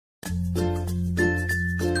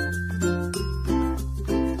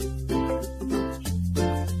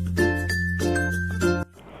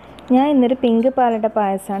ഞാൻ ഇന്നൊരു പിങ്ക് പാലട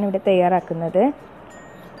പായസമാണ് ഇവിടെ തയ്യാറാക്കുന്നത്.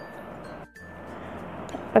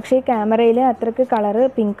 പക്ഷേ ഈ ക്യാമറയിൽ അത്രയ്ക്ക്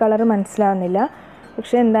പിങ്ക് കളറ് മനസ്സിലാവുന്നില്ല.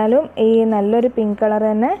 പക്ഷേ എന്തായാലും ഈ നല്ലൊരു പിങ്ക് കളർ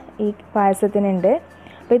തന്നെ ഈ പായസത്തിനുണ്ട്.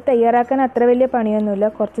 അപ്പോൾ ഇത് തയ്യാറാക്കാൻ അത്ര വലിയ പണിയൊന്നുമില്ല,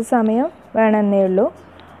 കുറച്ച് സമയം വേണമെന്നേ ഉള്ളൂ.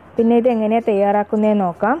 പിന്നെ ഇത് എങ്ങനെയാണ് തയ്യാറാക്കുന്നതെന്ന്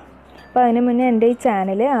നോക്കാം. അപ്പോൾ അതിന് മുന്നേ എൻ്റെ ഈ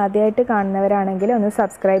ചാനൽ ആദ്യമായിട്ട് കാണുന്നവരാണെങ്കിൽ ഒന്ന്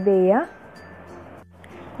സബ്സ്ക്രൈബ് ചെയ്യുക.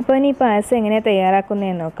 അപ്പോൾ ഇനി ഈ പായസം എങ്ങനെയാണ്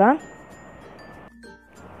തയ്യാറാക്കുന്നതെന്ന് നോക്കാം.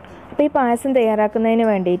 അപ്പോൾ ഈ പായസം തയ്യാറാക്കുന്നതിന്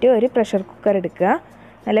വേണ്ടിയിട്ട് ഒരു പ്രഷർ കുക്കർ എടുക്കുക.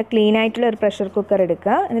 നല്ല ക്ലീൻ ആയിട്ടുള്ള ഒരു പ്രഷർ കുക്കർ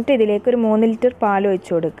എടുക്കുക. എന്നിട്ട് ഇതിലേക്ക് ഒരു 3 ലിറ്റർ പാൽ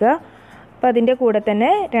ഒഴിച്ച് കൊടുക്കുക. അപ്പോൾ അതിൻ്റെ കൂടെ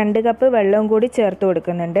തന്നെ 2 കപ്പ് വെള്ളവും കൂടി ചേർത്ത്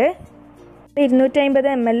കൊടുക്കുന്നുണ്ട്.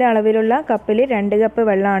 250 ml അളവിലുള്ള കപ്പിൽ 2 കപ്പ്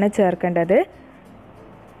വെള്ളമാണ് ചേർക്കേണ്ടത്.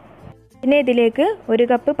 പിന്നെ ഇതിലേക്ക് 1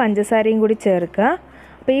 കപ്പ് പഞ്ചസാരയും കൂടി ചേർക്കുക.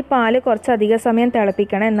 അപ്പോൾ ഈ പാൽ കുറച്ചധികം സമയം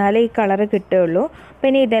തിളപ്പിക്കണം, എന്നാലേ ഈ കളറ് കിട്ടുകയുള്ളൂ.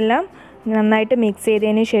 പിന്നെ ഇതെല്ലാം നന്നായിട്ട് മിക്സ്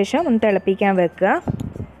ചെയ്തതിന് ശേഷം ഒന്ന് തിളപ്പിക്കാൻ വെക്കുക.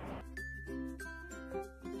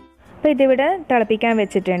 അപ്പോൾ ഇതിവിടെ തിളപ്പിക്കാൻ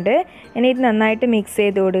വെച്ചിട്ടുണ്ട്. ഇനി ഇത് നന്നായിട്ട് മിക്സ്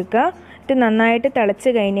ചെയ്ത് കൊടുക്കുക. ഇത് നന്നായിട്ട് തിളച്ച്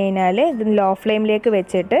കഴിഞ്ഞ് കഴിഞ്ഞാൽ ഇത് ലോ ഫ്ലെയിമിലേക്ക്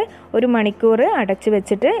വെച്ചിട്ട് 1 മണിക്കൂർ അടച്ച്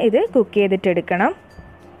വെച്ചിട്ട് ഇത് കുക്ക് ചെയ്തിട്ടെടുക്കണം.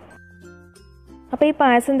 അപ്പോൾ ഈ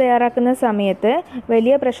പായസം തയ്യാറാക്കുന്ന സമയത്ത്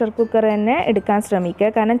വലിയ പ്രഷർ കുക്കർ തന്നെ എടുക്കാൻ ശ്രമിക്കുക.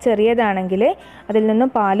 കാരണം ചെറിയതാണെങ്കിൽ അതിൽ നിന്നും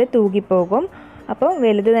പാല് തൂകിപ്പോകും. അപ്പോൾ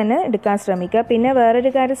വലുത് തന്നെ എടുക്കാൻ ശ്രമിക്കുക. പിന്നെ വേറൊരു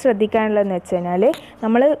കാര്യം ശ്രദ്ധിക്കാനുള്ളതെന്ന് വെച്ച് കഴിഞ്ഞാൽ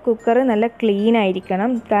നമ്മൾ കുക്കർ നല്ല ക്ലീൻ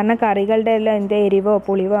ആയിരിക്കണം. കാരണം കറികളുടെ എല്ലാം എരിവോ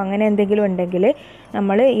പുളിവോ അങ്ങനെ എന്തെങ്കിലും ഉണ്ടെങ്കിൽ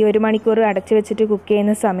നമ്മൾ ഈ 1 മണിക്കൂർ അടച്ചു വെച്ചിട്ട് കുക്ക്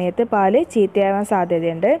ചെയ്യുന്ന സമയത്ത് പാല് ചീത്തയാവാൻ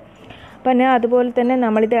സാധ്യതയുണ്ട്. പിന്നെ അതുപോലെ തന്നെ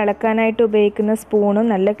നമ്മളിത് ഇളക്കാനായിട്ട് ഉപയോഗിക്കുന്ന സ്പൂണും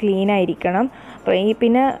നല്ല ക്ലീൻ ആയിരിക്കണം. അപ്പോൾ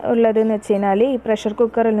പിന്നെ ഉള്ളതെന്ന് വെച്ച് കഴിഞ്ഞാൽ ഈ പ്രഷർ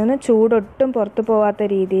കുക്കറിൽ നിന്ന് ചൂടൊട്ടും പുറത്തു പോകാത്ത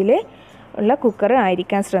രീതിയിൽ ഉള്ള കുക്കർ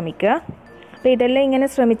ആയിരിക്കാൻ ശ്രമിക്കുക. അപ്പോൾ ഇതെല്ലാം ഇങ്ങനെ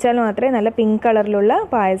ശ്രമിച്ചാൽ മാത്രമേ നല്ല പിങ്ക് കളറിലുള്ള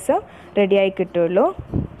പായസം റെഡിയായി കിട്ടുള്ളൂ.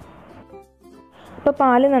 അപ്പോൾ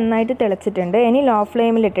പാല് നന്നായിട്ട് തിളച്ചിട്ടുണ്ട്. ഇനി ലോ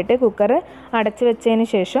ഫ്ലെയിമിലിട്ടിട്ട് കുക്കർ അടച്ചു വെച്ചതിന്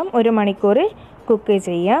ശേഷം 1 മണിക്കൂർ കുക്ക്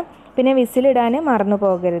ചെയ്യാം. പിന്നെ വിസിലിടാൻ മറന്നു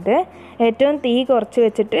പോകരുത്. ഏറ്റവും തീ കുറച്ച്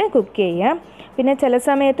വെച്ചിട്ട് കുക്ക് ചെയ്യാം. പിന്നെ ചില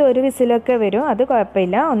സമയത്ത് ഒരു വിസിലൊക്കെ വരും, അത്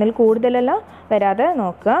കുഴപ്പമില്ല. ഒന്നിൽ കൂടുതലെല്ലാം വരാതെ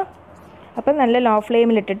നോക്കുക. അപ്പം നല്ല ലോ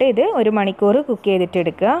ഫ്ലെയിമിലിട്ടിട്ട് ഇത് 1 മണിക്കൂർ കുക്ക്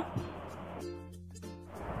ചെയ്തിട്ടെടുക്കുക.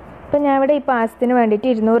 അപ്പോൾ ഞാൻ ഇവിടെ ഈ പായസത്തിന് വേണ്ടിയിട്ട്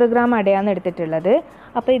 200 ഗ്രാം അടയാണ് എടുത്തിട്ടുള്ളത്.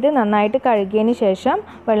 അപ്പോൾ ഇത് നന്നായിട്ട് കഴുകിയതിന് ശേഷം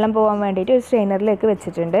വെള്ളം പോകാൻ വേണ്ടിയിട്ട് ഒരു സ്ട്രെയിനറിലേക്ക്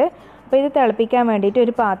വെച്ചിട്ടുണ്ട്. അപ്പോൾ ഇത് തിളപ്പിക്കാൻ വേണ്ടിയിട്ട്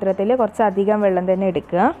ഒരു പാത്രത്തിൽ കുറച്ചധികം വെള്ളം തന്നെ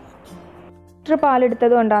എടുക്കുക. ലിറ്റർ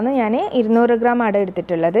പാലെടുത്തത് കൊണ്ടാണ് ഞാൻ 200 ഗ്രാം അട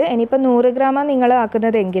എടുത്തിട്ടുള്ളത്. ഇനിയിപ്പോൾ 100 ഗ്രാമാണ് നിങ്ങൾ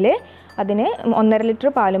ആക്കുന്നതെങ്കിൽ അതിന് 1.5 ലിറ്റർ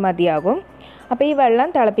പാൽ മതിയാകും. അപ്പോൾ ഈ വെള്ളം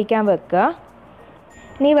തിളപ്പിക്കാൻ വെക്കുക.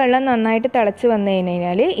 ഇനി വെള്ളം നന്നായിട്ട് തിളച്ച് വന്നു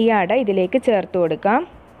കഴിഞ്ഞാൽ ഈ അട ഇതിലേക്ക് ചേർത്ത് കൊടുക്കാം.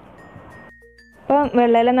 അപ്പോൾ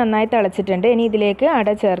വെള്ളമെല്ലാം നന്നായി തിളച്ചിട്ടുണ്ട്. ഇനി ഇതിലേക്ക് അട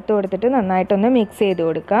ചേർത്ത് കൊടുത്തിട്ട് നന്നായിട്ടൊന്ന് മിക്സ് ചെയ്ത്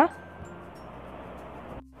കൊടുക്കുക.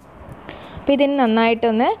 അപ്പോൾ ഇതിന്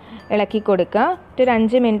നന്നായിട്ടൊന്ന് ഇളക്കി കൊടുക്കുക. ഒരു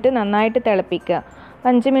 5 മിനിറ്റ് നന്നായിട്ട് തിളപ്പിക്കുക.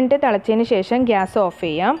 5 മിനിറ്റ് തിളച്ചതിന് ശേഷം ഗ്യാസ് ഓഫ്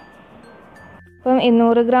ചെയ്യാം. അപ്പം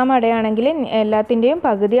 200 ഗ്രാം അടയാണെങ്കിൽ എല്ലാത്തിൻ്റെയും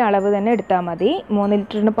പകുതി അളവ് തന്നെ എടുത്താൽ മതി. 3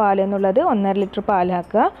 ലിറ്ററിന് പാൽ എന്നുള്ളത് 1.5 ലിറ്റർ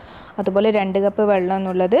പാലാക്കുക. അതുപോലെ 2 കപ്പ് വെള്ളം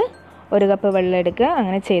എന്നുള്ളത് 1 കപ്പ് വെള്ളം എടുക്കുക.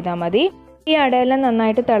 അങ്ങനെ ചെയ്താൽ മതി. ഈ അടയെല്ലാം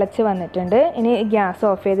നന്നായിട്ട് തിളച്ച് വന്നിട്ടുണ്ട്. ഇനി ഗ്യാസ്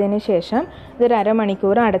ഓഫ് ചെയ്തതിന് ശേഷം ഇതൊരു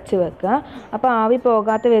അരമണിക്കൂർ അടച്ച് വെക്കുക. അപ്പോൾ ആവി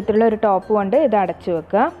പോകാത്ത വിധത്തിലുള്ള ഒരു ടോപ്പ് കൊണ്ട് ഇത് അടച്ച്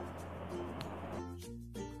വെക്കുക.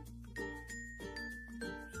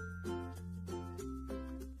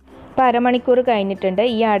 അപ്പോൾ അരമണിക്കൂർ കഴിഞ്ഞിട്ടുണ്ട്.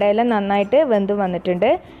 ഈ അടയെല്ലാം നന്നായിട്ട് വെന്ത് വന്നിട്ടുണ്ട്.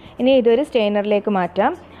 ഇനി ഇതൊരു സ്ട്രെയിനറിലേക്ക്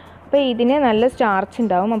മാറ്റാം. അപ്പോൾ ഇതിന് നല്ല സ്റ്റാർച്ച്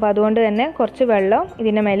ഉണ്ടാവും. അപ്പോൾ അതുകൊണ്ട് തന്നെ കുറച്ച് വെള്ളം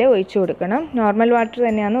ഇതിൻ്റെ മേലെ ഒഴിച്ചു കൊടുക്കണം. നോർമൽ വാട്ടർ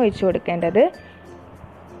തന്നെയാണ് ഒഴിച്ചു കൊടുക്കേണ്ടത്.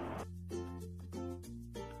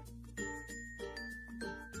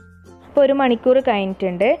 ഇപ്പോൾ 1 മണിക്കൂർ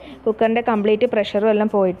കഴിഞ്ഞിട്ടുണ്ട്. കുക്കറിൻ്റെ കംപ്ലീറ്റ് പ്രഷറും എല്ലാം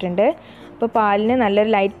പോയിട്ടുണ്ട്. അപ്പോൾ പാലിന്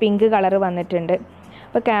നല്ലൊരു ലൈറ്റ് പിങ്ക് കളർ വന്നിട്ടുണ്ട്.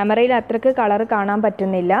 അപ്പോൾ ക്യാമറയിൽ അത്രയ്ക്ക് കളർ കാണാൻ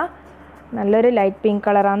പറ്റുന്നില്ല. നല്ലൊരു ലൈറ്റ് പിങ്ക്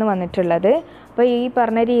കളറാണ് വന്നിട്ടുള്ളത്. അപ്പോൾ ഈ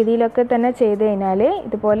പറഞ്ഞ രീതിയിലൊക്കെ തന്നെ ചെയ്ത് കഴിഞ്ഞാൽ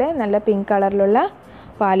ഇതുപോലെ നല്ല പിങ്ക് കളറിലുള്ള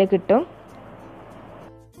പാല് കിട്ടും.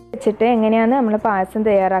 വെച്ചിട്ട് എങ്ങനെയാണ് നമ്മൾ പായസം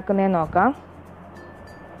തയ്യാറാക്കുന്നതെന്ന് നോക്കാം.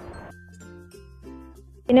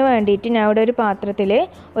 ഇതിന് വേണ്ടിയിട്ട് ഞാൻ ഇവിടെ ഒരു പാത്രത്തിൽ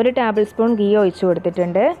 1 ടേബിൾ സ്പൂൺ ഗീ ഒഴിച്ചു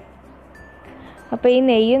കൊടുത്തിട്ടുണ്ട്. അപ്പോൾ ഈ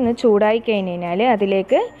നെയ്യ് ഒന്ന് ചൂടായി കഴിഞ്ഞ് കഴിഞ്ഞാൽ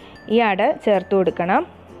അതിലേക്ക് ഈ അട ചേർത്ത് കൊടുക്കണം.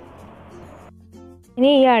 ഇനി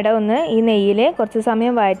ഈ അട ഒന്ന് ഈ നെയ്യിൽ കുറച്ച്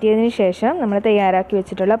സമയം വഴറ്റിയതിന് ശേഷം നമ്മൾ തയ്യാറാക്കി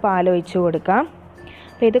വെച്ചിട്ടുള്ള പാൽ ഒഴിച്ചു കൊടുക്കാം.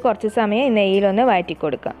 അപ്പോൾ ഇത് കുറച്ച് സമയം ഈ നെയ്യിലൊന്ന് വഴറ്റി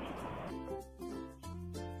കൊടുക്കാം.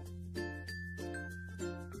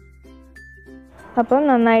 അപ്പം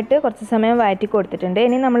നന്നായിട്ട് കുറച്ച് സമയം വഴറ്റി കൊടുത്തിട്ടുണ്ട്.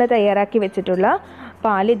 ഇനി നമ്മൾ തയ്യാറാക്കി വെച്ചിട്ടുള്ള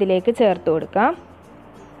പാൽ ഇതിലേക്ക് ചേർത്ത് കൊടുക്കാം.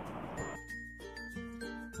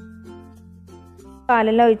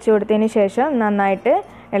 പാലെല്ലാം ഒഴിച്ചു കൊടുത്തതിന് ശേഷം നന്നായിട്ട്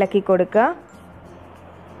ഇളക്കി കൊടുക്കുക.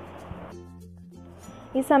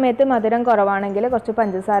 ഈ സമയത്ത് മധുരം കുറവാണെങ്കിൽ കുറച്ച്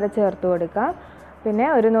പഞ്ചസാര ചേർത്ത് കൊടുക്കുക. പിന്നെ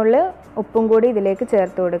ഒരു നുള്ള് ഉപ്പും കൂടി ഇതിലേക്ക്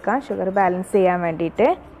ചേർത്ത് കൊടുക്കുക, ഷുഗർ ബാലൻസ് ചെയ്യാൻ വേണ്ടിയിട്ട്.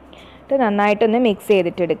 നന്നായിട്ടൊന്ന് മിക്സ്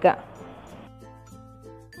ചെയ്തിട്ടെടുക്കുക.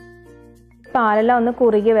 പാലെല്ലാം ഒന്ന്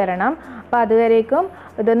കുറുകി വരണം. അപ്പോൾ അതുവരേക്കും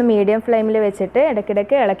ഇതൊന്ന് മീഡിയം ഫ്ലെയിമിൽ വെച്ചിട്ട്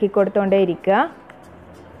ഇടയ്ക്കിടയ്ക്ക് ഇളക്കി കൊടുത്തുകൊണ്ടേ ഇരിക്കുക.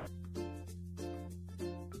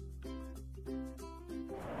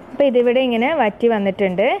 അപ്പോൾ ഇതിവിടെ ഇങ്ങനെ വറ്റി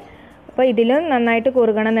വന്നിട്ടുണ്ട്. അപ്പോൾ ഇതിലും നന്നായിട്ട്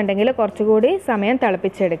കുറുകണം എന്നുണ്ടെങ്കിൽ കുറച്ചുകൂടി സമയം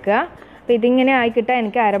തിളപ്പിച്ചെടുക്കുക. അപ്പോൾ ഇതിങ്ങനെ ആയിക്കിട്ടാൻ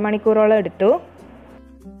എനിക്ക് അരമണിക്കൂറോളം എടുത്തു.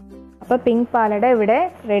 അപ്പോൾ പിങ്ക് പാലട ഇവിടെ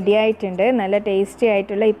റെഡി ആയിട്ടുണ്ട്. നല്ല ടേസ്റ്റി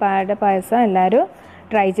ആയിട്ടുള്ള ഈ പാലട പായസം എല്ലാവരും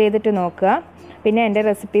ട്രൈ ചെയ്തിട്ട് നോക്കുക. പിന്നെ എൻ്റെ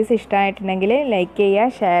റെസിപ്പീസ് ഇഷ്ടമായിട്ടുണ്ടെങ്കിൽ ലൈക്ക് ചെയ്യുക,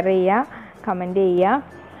 ഷെയർ ചെയ്യുക, കമൻറ്റ് ചെയ്യുക.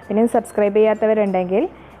 പിന്നെ സബ്സ്ക്രൈബ് ചെയ്യാത്തവരുണ്ടെങ്കിൽ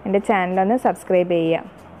എൻ്റെ ചാനലൊന്ന് സബ്സ്ക്രൈബ് ചെയ്യുക.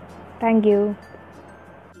 താങ്ക്